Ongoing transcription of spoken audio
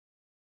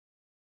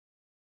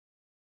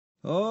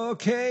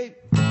Okay.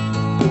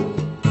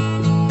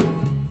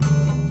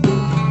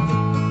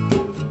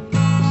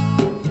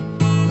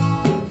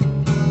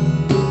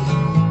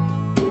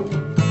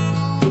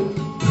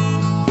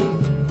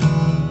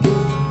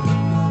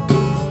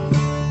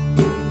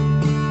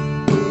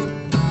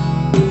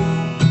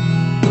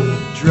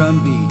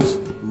 Drum beats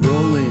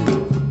rolling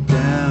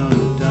down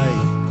the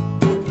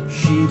dike,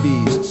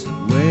 she-beasts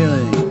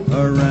wailing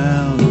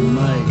around the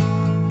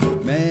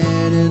mic,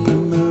 man in the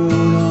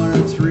moon on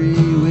a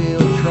three-wheel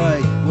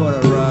trike, what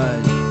a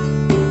ride.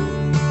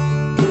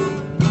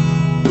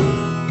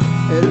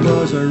 It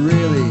was a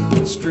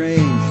really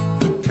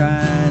strange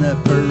kind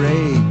of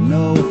parade,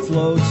 no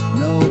floats,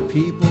 no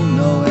people,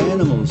 no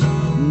animals,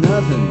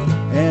 nothing,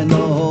 and the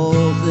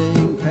whole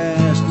thing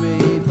passed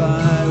me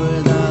by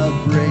without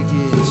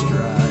breaking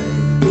stride.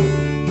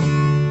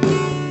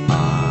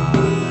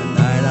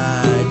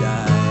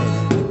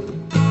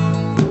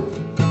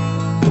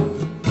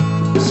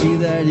 See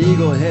that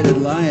eagle-headed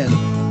lion,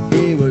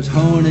 he was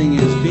honing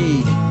his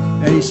beak,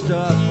 and he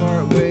stopped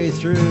partway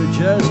through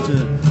just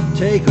to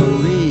take a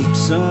leak.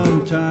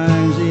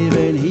 Sometimes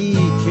even he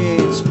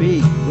can't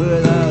speak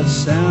without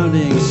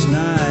sounding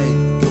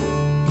snide.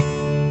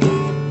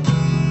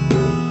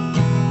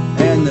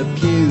 And the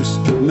puce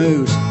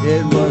moose,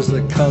 it was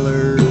the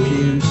color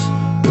puce,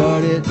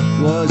 but it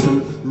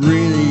wasn't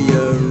really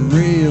a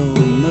real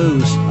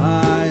moose.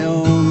 I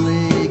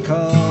only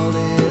called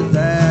it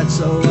that,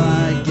 so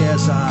I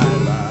guess I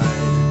lied.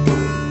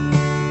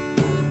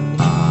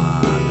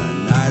 On the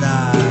night I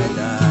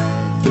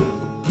died,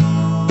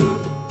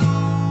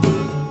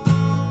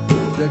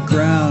 the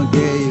ground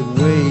gave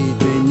way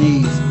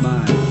beneath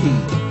my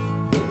feet.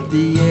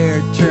 The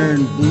air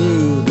turned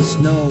blue, the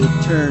snow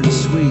turned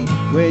sweet.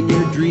 When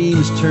your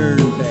dreams turn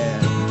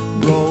bad,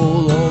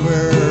 roll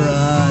over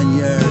on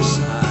your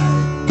side.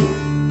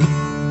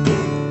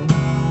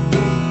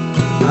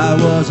 I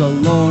was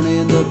alone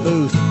in the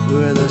booth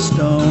with a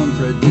stone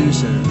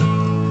producer.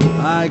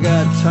 I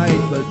got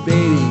tight, but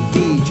baby,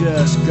 he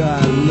just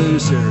got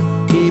looser.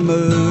 He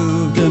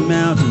moved a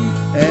mountain,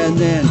 and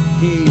then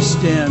he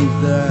stemmed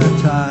the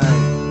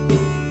tide.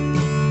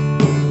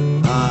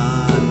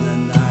 On the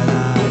night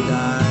I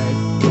died,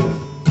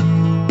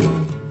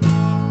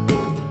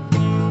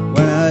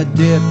 when I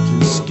dipped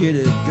and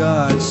skidded,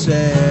 God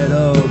said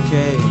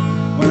okay.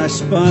 When I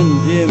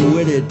spun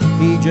dim-witted,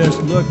 he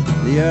just looked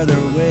the other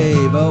way.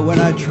 But when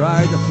I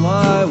tried to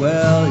fly,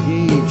 well,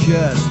 he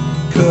just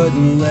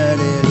couldn't let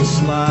it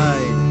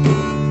slide.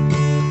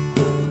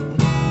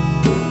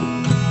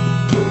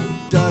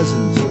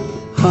 Dozens,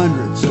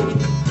 hundreds,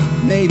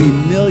 maybe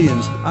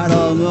millions, I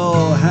don't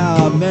know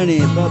how many,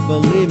 but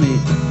believe me,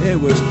 it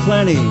was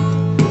plenty.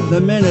 The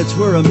minutes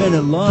were a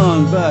minute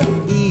long, but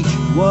each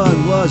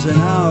one was an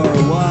hour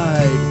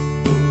wide.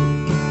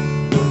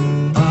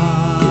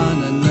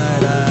 On the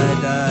night I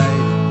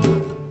died.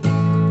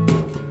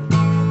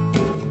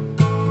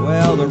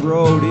 Well, the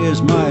road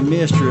is my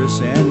mistress,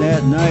 and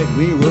that night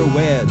we were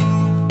wed.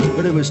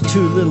 But it was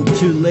too little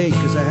too late,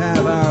 'cause a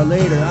half hour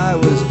later I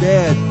was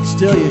dead.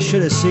 Still, you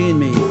should have seen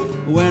me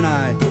when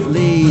I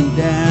leaned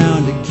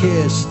down to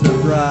kiss the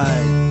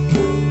bride.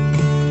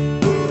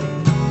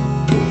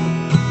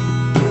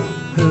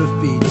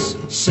 Hoofbeats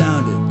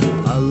sounded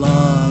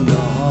along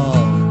the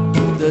hall.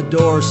 The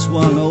door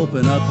swung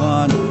open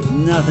upon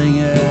nothing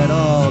at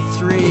all.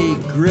 Three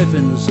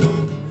griffins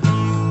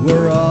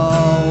were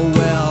all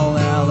well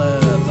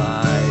alibied.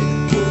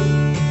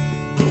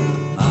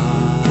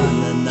 On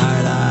the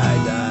night I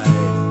died.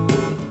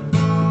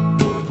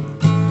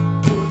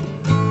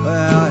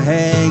 Well,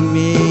 hang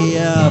me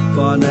up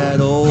on that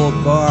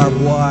old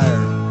barbed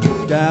wire.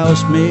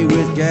 Douse me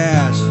with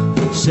gas,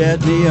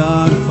 set me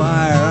on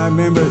fire. I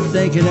remember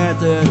thinking at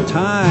the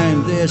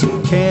time, this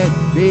can't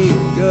be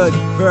good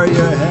for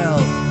your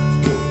health.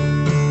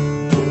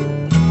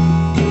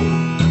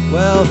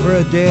 Well, for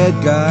a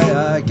dead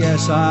guy, I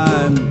guess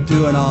I'm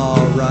doing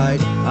all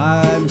right.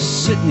 I'm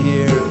sitting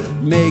here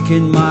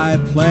making my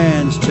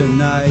plans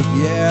tonight.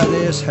 Yeah,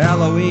 this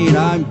Halloween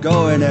I'm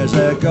going as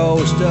a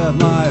ghost of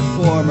my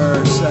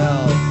former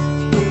self.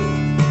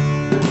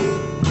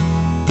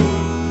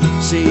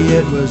 See,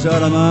 it was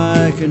out of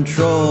my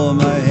control,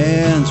 my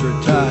hands were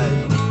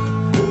tied.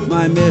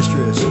 My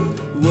mistress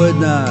would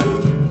not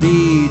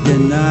be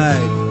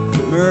denied.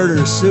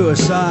 Murder,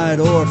 suicide,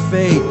 or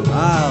fate,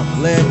 I'll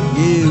let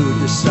you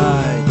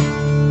decide.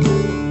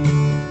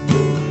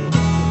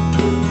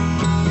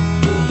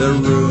 The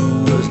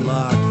room was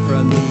locked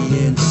from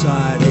the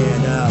inside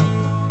and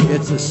out.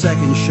 It's the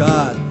second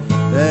shot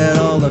that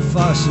all the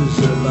fuss is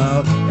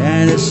about,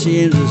 and it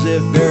seems as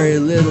if very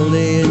little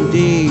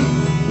indeed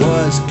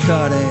was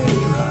cut and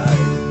dried.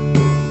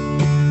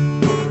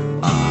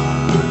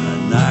 On the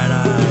night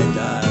I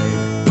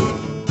died.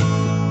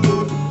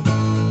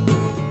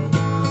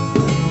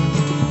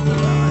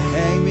 Well,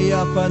 hang me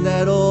up on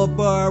that old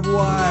barbed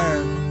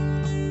wire.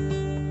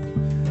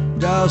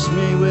 Douse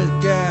me with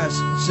gas,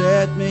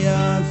 set me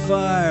on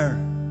fire.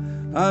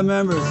 I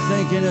remember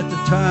thinking at the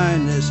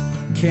time, this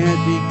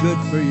can't be good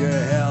for your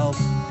health.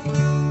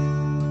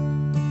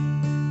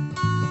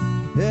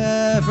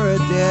 Yeah, for a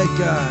dead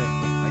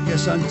guy, I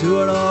guess I'm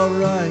doing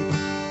alright.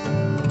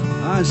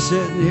 I'm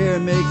sitting here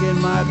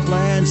making my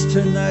plans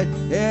tonight.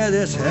 Yeah,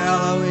 this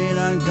Halloween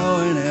I'm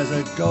going as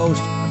a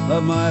ghost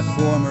of my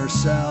former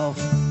self.